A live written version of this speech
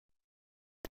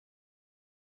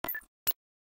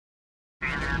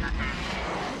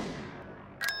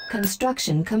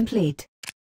Construction complete.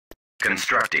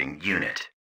 Constructing unit.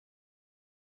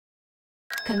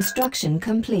 Construction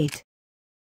complete.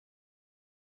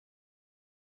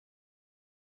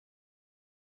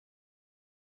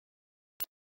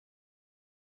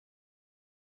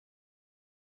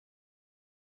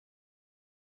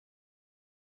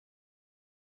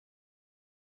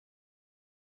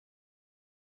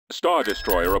 Star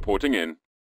Destroyer reporting in.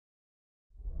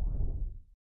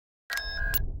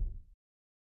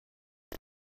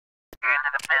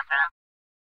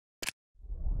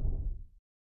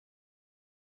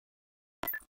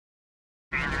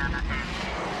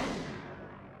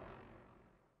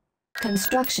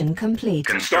 Construction complete.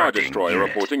 Star Destroyer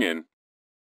reporting in.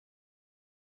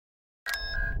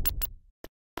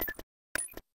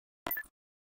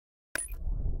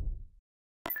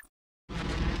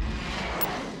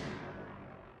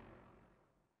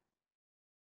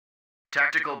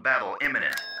 Tactical battle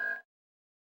imminent.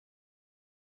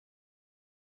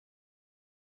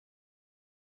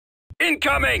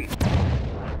 Incoming!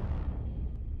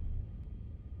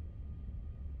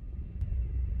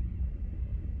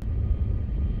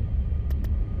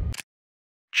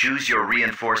 Choose your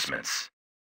reinforcements.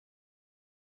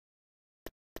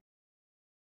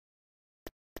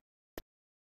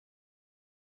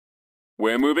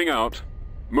 We're moving out.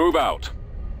 Move out.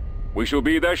 We shall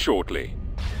be there shortly.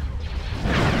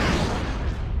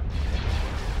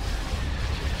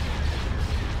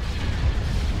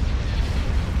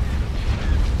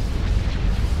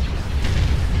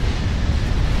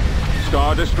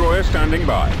 Star Destroyer standing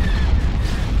by.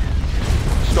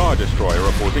 Star Destroyer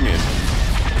reporting in.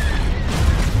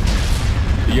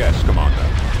 Yes, Commander.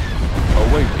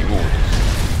 Awaiting orders.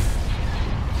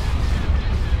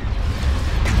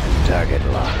 Target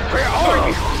locked. Where are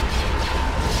you?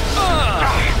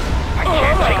 I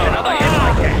can't take another hit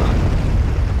like that.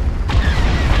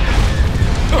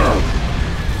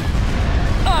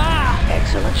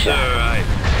 Excellent shot. Alright.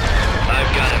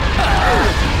 I've got him.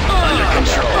 Under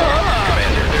control.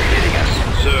 Commander, they're hitting us.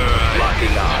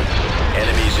 Locking on.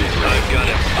 Enemies in range. I've got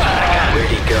him.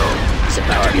 Where'd he go? He's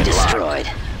about to be destroyed.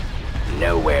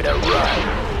 Nowhere to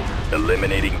run.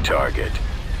 Eliminating target.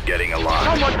 Getting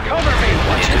alarmed. Someone cover me!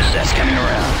 Watch the Zest coming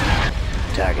around.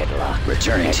 Target locked.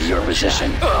 Returning to your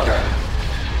position.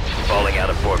 Falling out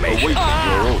of formation. Awaiting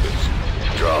your orders.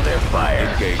 Draw their fire.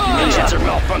 Engines are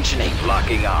malfunctioning.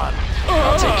 Locking on.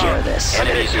 I'll take care of this.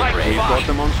 Enemies in range. We've got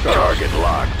them on Star. Target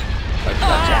locked.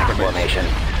 Attack formation.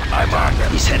 I'm on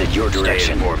them. He's headed your Stay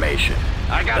direction. in formation.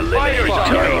 I got fire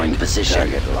Narrowing position.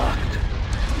 Target locked.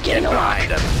 Getting a lock.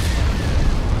 behind them.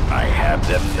 I have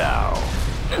them now.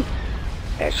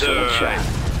 Excellent shot.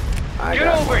 Get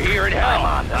over here and help. I'm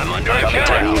on them. I'm under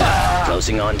Attack.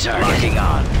 Closing on target. Locking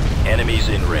on. Enemies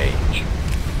in range.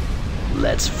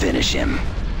 Let's finish him.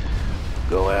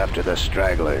 Go after the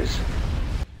stragglers.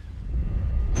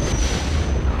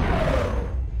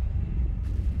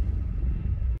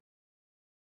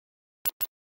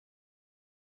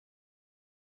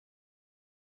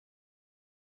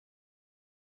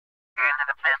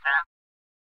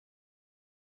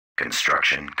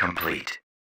 Construction complete.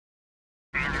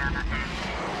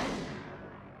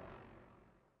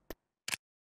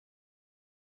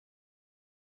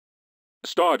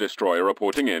 Star Destroyer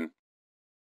reporting in.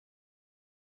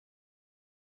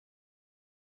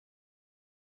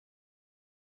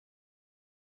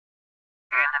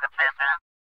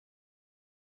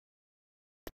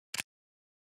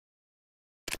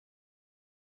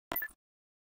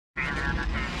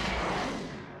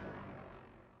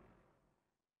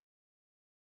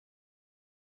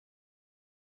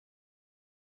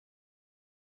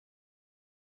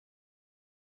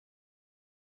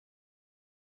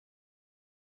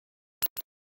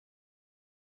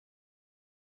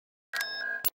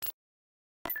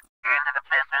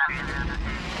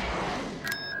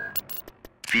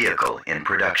 Vehicle in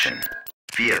production.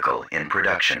 Vehicle in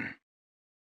production.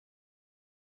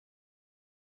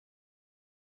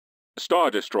 Star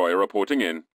Destroyer reporting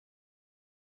in.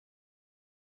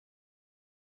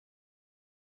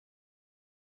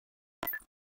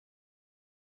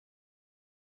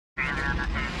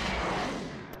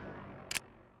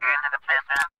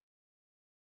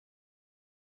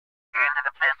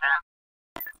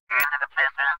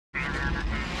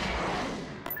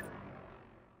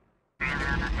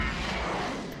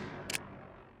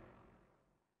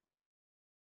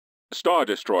 Star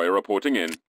Destroyer reporting in.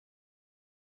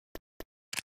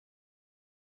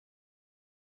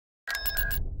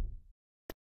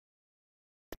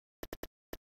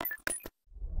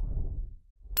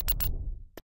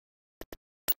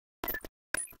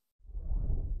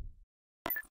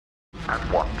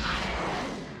 At once.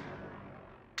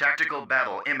 Tactical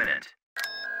battle imminent.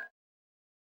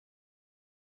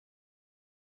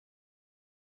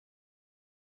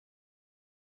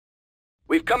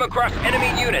 We've come across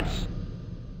enemy units.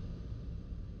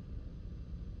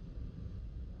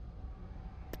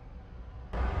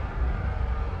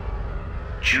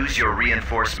 Choose your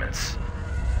reinforcements.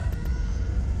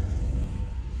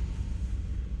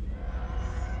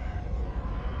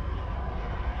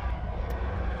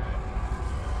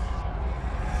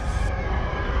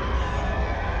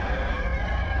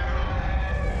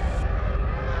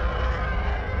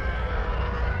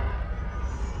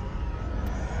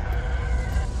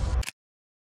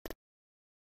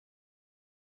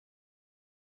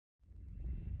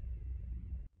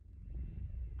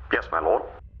 Yes, my lord.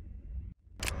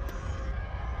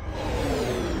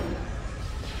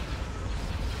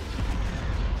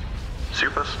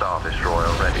 Super Star Destroyer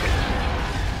ready.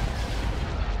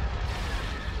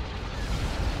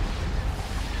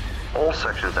 All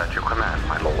sections at your command,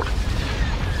 my lord.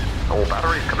 All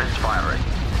batteries commence firing.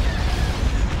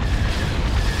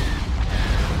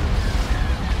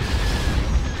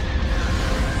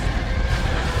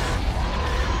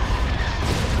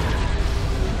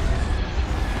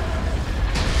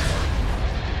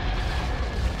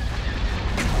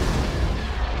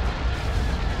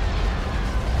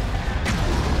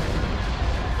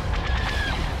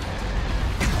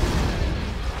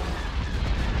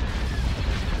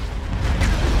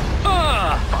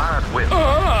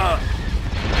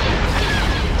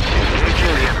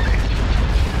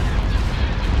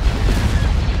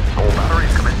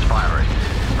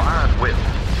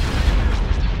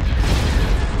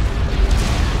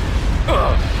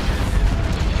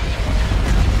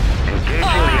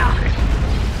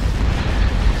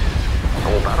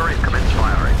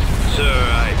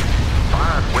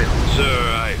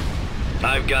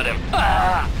 I've got him.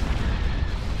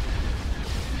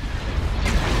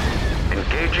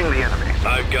 Engaging the enemy.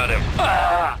 I've got him.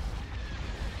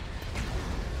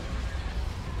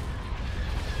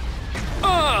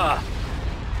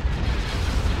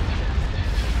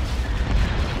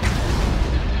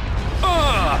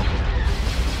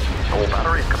 All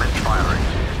batteries commence firing.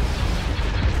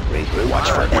 Regroup. Watch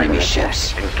for enemy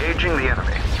ships. Engaging the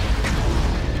enemy.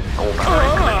 All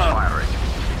batteries commence firing.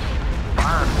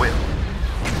 Fire at will.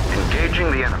 Engaging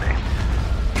the enemy.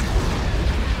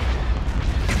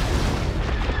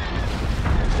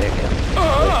 They're coming.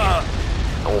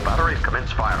 All batteries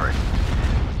commence firing.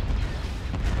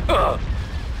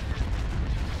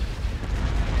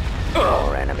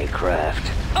 More enemy craft.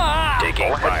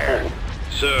 Taking All fire. head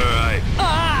Sir,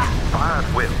 Fire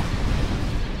at will.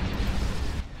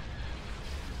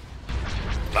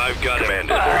 I've got him.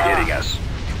 Commander, they're hitting us.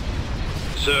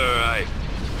 Sir,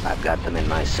 I've got them in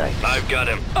my sights. I've got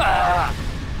him.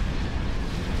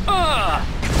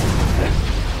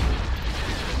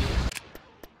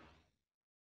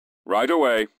 Right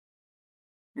away.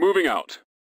 Moving out.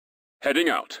 Heading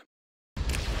out.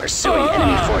 Pursuing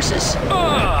enemy forces.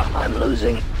 I'm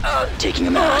losing. Taking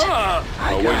them out.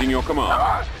 Awaiting your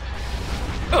command.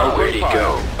 Where'd he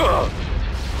go?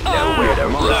 Nowhere to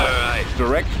run. Sir,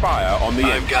 Direct fire on the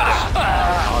I've end. got him.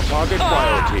 Our target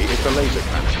priority is the laser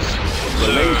cannons. The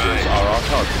Sir, lasers are our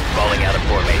target. Falling out of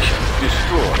formation.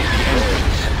 Destroy the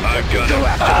engines. I've got him. Go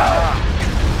after them.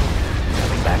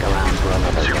 Coming back around for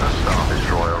another Super run. Star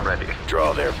Destroyer ready.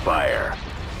 Draw their fire.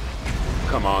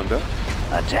 Commander,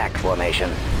 Attack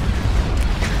formation.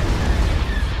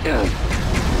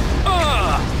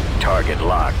 Target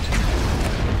locked.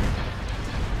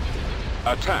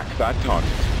 attack that target.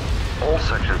 All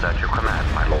sections at your command,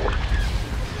 my lord.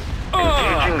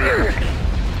 Engaging the enemy.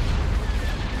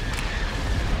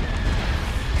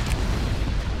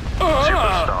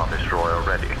 Super Star Destroyer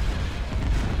ready.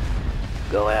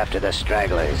 Go after the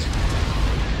stragglers.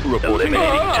 Reporting.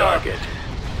 Eliminating target.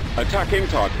 Attacking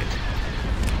target.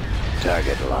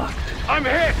 Target locked. I'm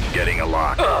hit. Getting a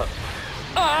lock.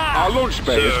 Our launch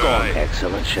bay is gone.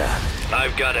 Excellent shot.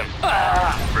 I've got him.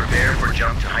 Prepare for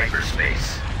jump to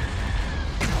hyperspace.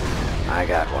 I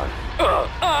got one.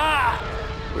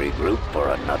 Regroup for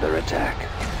another attack.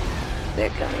 They're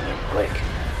coming in quick.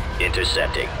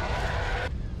 Intercepting.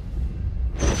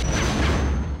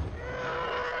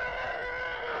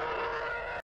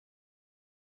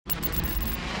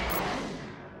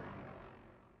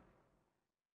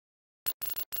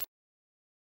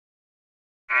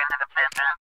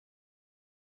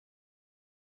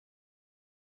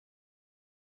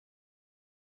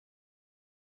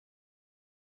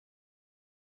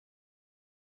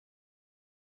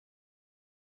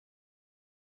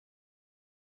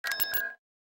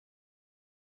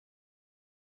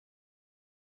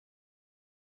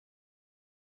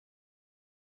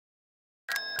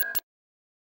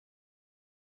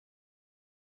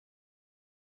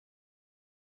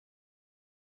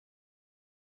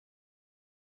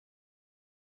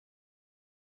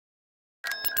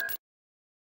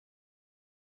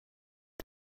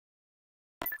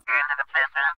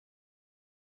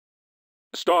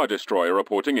 Star Destroyer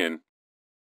reporting in.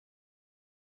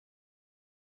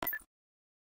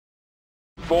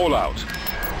 Fallout.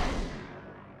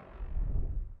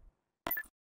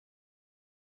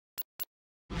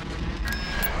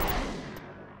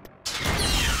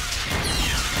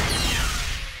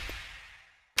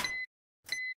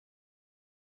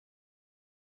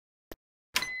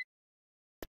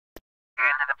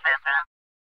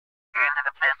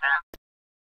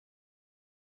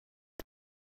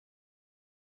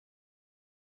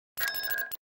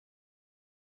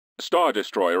 Star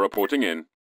Destroyer reporting in.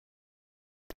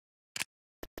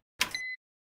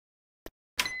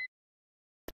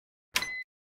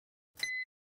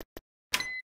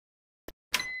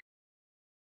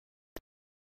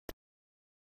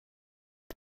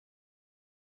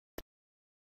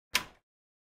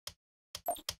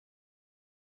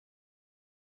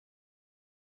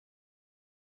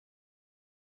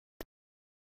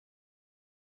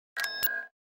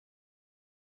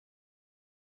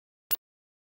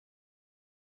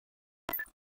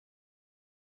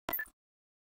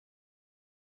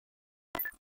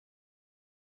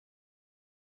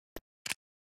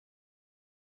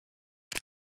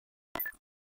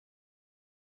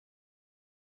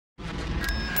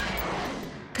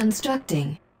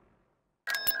 Constructing.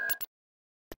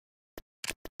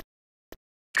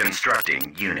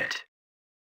 Constructing unit.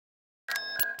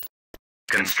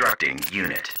 Constructing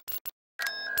unit.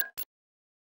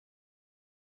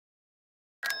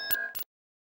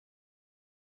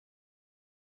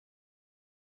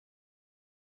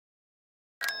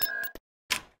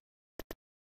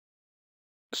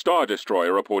 Star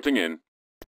Destroyer reporting in.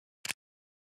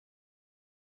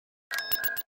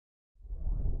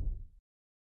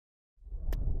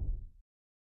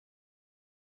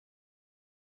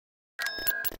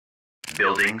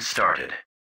 Building started.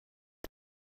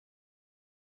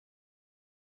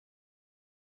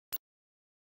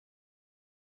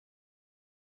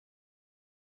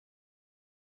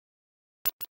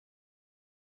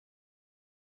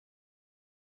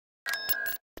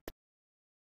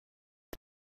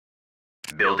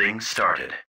 Building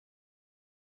started.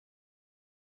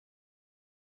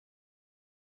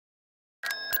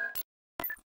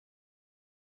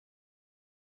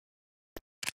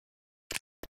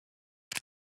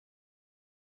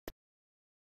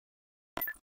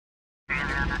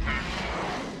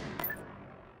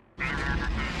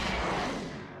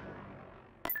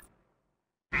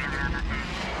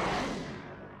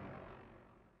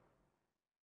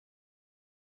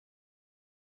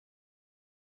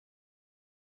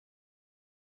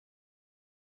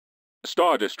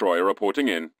 Star Destroyer reporting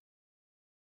in.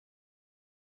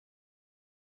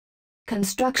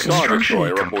 Construction Star complete.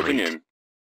 Destroyer reporting complete. in.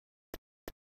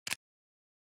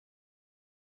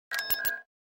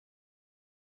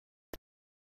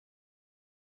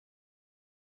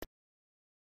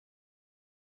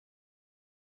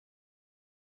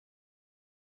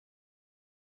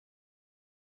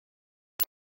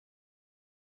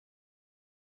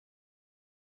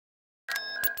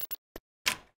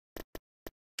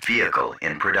 Vehicle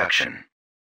in production.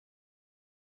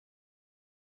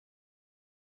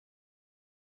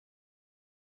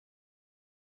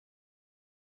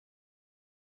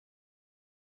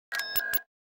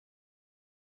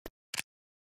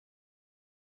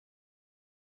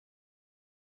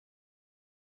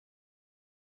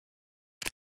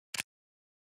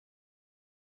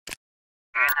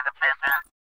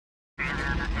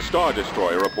 Star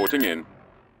Destroyer reporting in.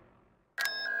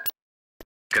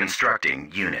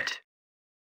 Constructing unit.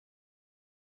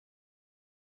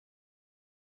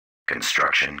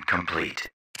 Construction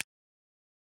complete.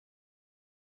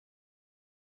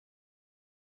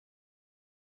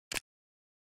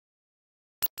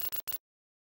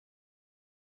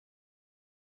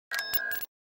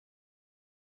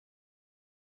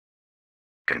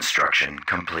 Construction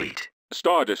complete.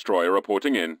 Star Destroyer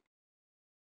reporting in.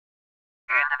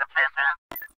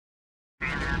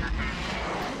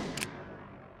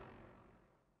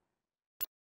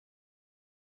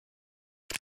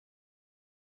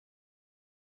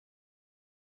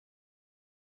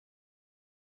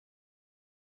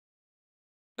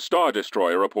 Star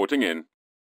Destroyer reporting in.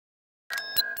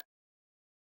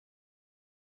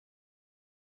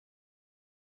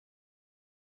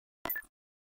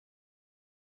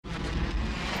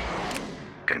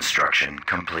 Construction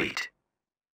complete.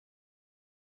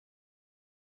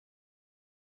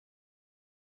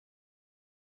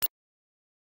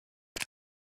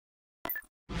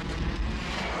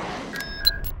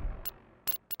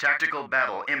 Tactical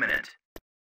battle imminent.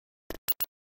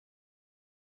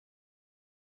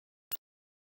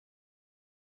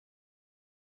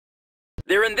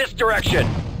 They're in this direction.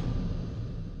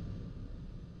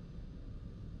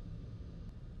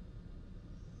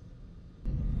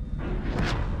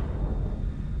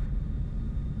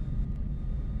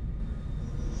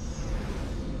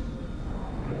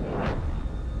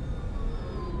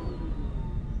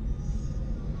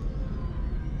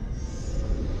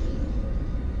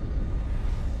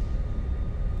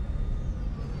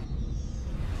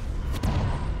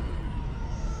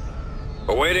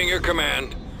 Awaiting your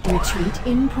command. Retreat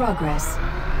in progress.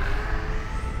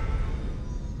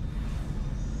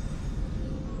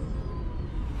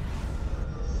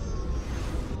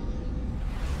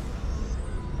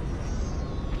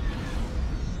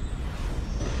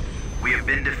 We have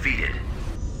been defeated.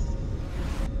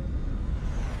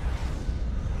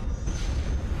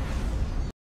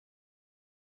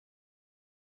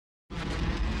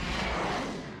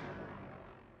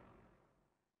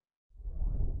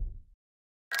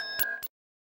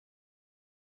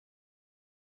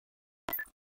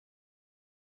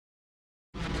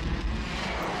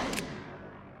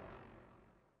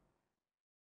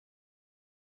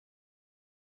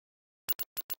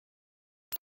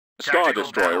 Star Tactical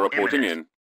Destroyer battle reporting imminent.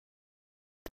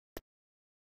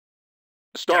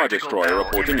 in. Star Tactical Destroyer battle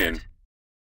reporting in. imminent.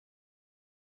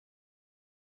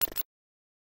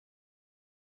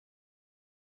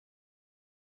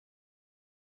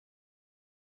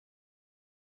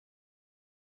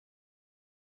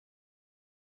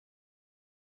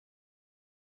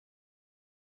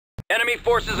 Enemy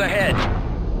forces ahead.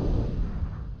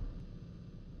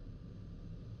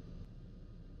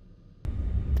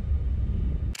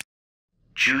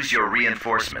 Choose your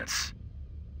reinforcements.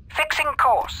 Fixing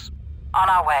course. On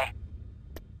our way.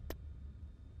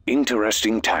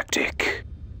 Interesting tactic.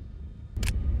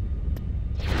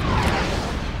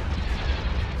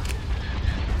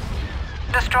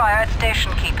 Destroyer at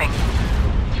station keeping.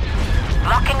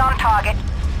 Locking on target.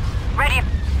 Ready.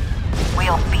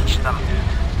 We'll beach them.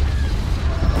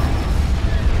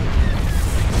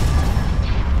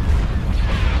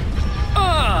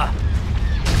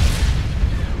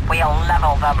 We'll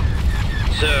level them.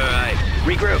 Sir,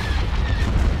 regroup.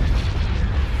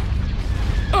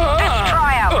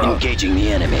 Destroyer. Engaging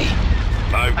the enemy.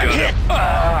 I've got hit. him.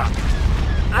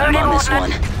 I'm Loading on this one.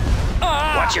 ordnance.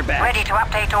 Watch your back. Ready to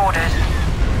update orders.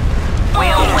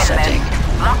 We'll win Intercepting.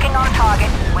 this. Locking on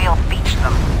target. We'll beach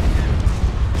them.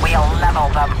 We'll level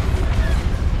them.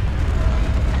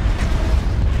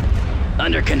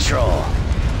 Under control.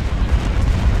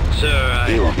 Sir,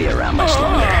 He won't be around much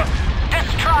longer.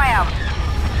 Destroyer.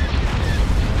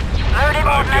 Loading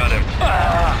I've got ordnance.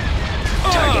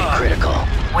 him. Target critical.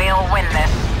 We'll win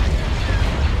this.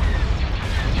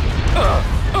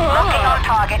 Locking on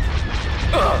target.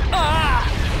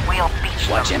 We'll beach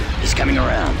them. Watch him. He's coming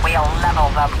around. We'll level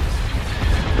them.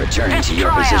 Returning to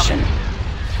your Destroy 'em. position.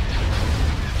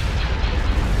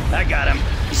 I got him.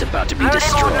 He's about to be Loading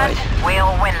destroyed. ordnance.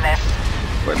 We'll win this.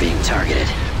 We're being targeted.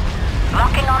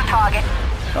 Locking on target.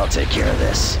 I'll take care of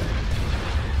this.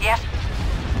 Yes.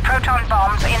 Proton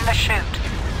bombs in the chute.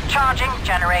 Charging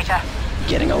generator.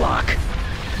 Getting a lock.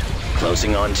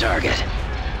 Closing on target.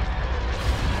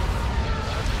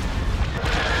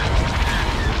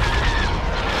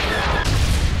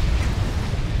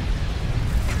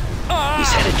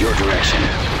 He's headed your direction.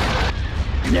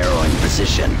 Narrowing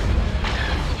position.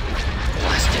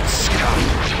 Blasted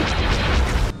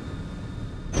scum.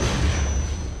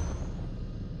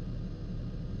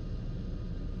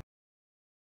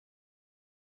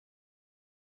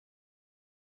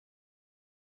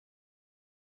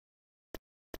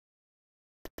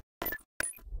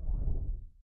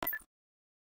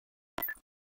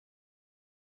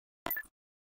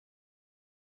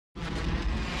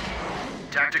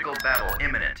 Tactical battle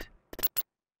imminent.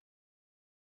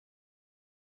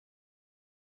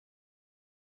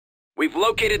 We've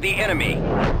located the enemy.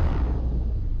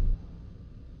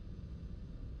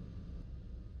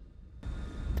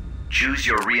 Choose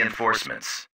your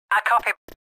reinforcements. I copy.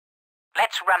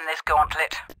 Let's run this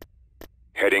gauntlet.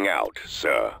 Heading out,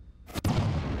 sir.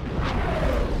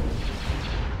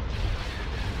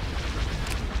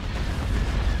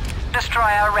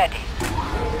 Destroyer ready.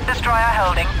 Destroyer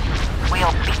holding.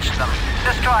 We'll beach them.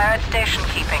 Destroyer at station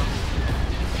keeping.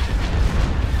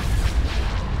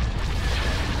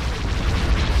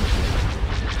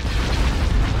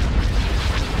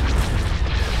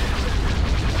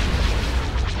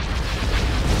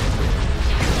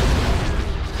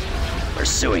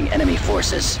 Pursuing enemy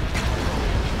forces.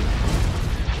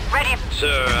 Ready.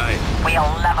 Sir, We'll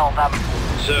level them.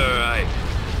 Sir,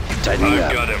 Tightening I've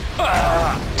up. got him.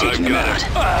 Taking I've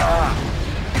him got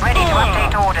out. Ready to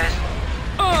update orders.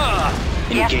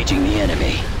 Engaging the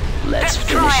enemy. Let's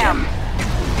Destroy finish him.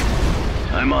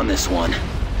 him. I'm on this one.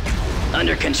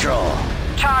 Under control.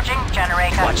 Charging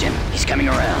generator. Watch him. He's coming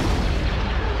around.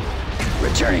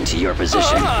 Returning to your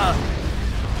position.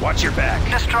 Watch your back.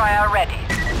 Destroyer ready.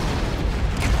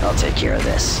 I'll take care of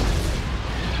this.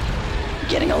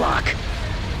 Getting a lock.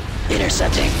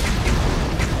 Intercepting.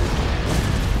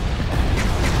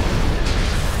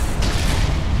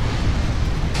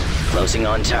 Closing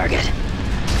on target.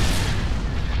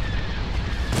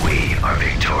 We are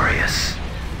victorious.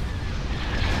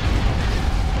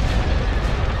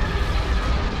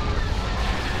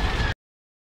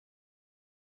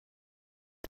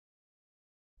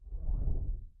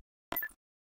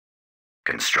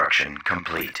 Construction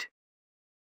complete.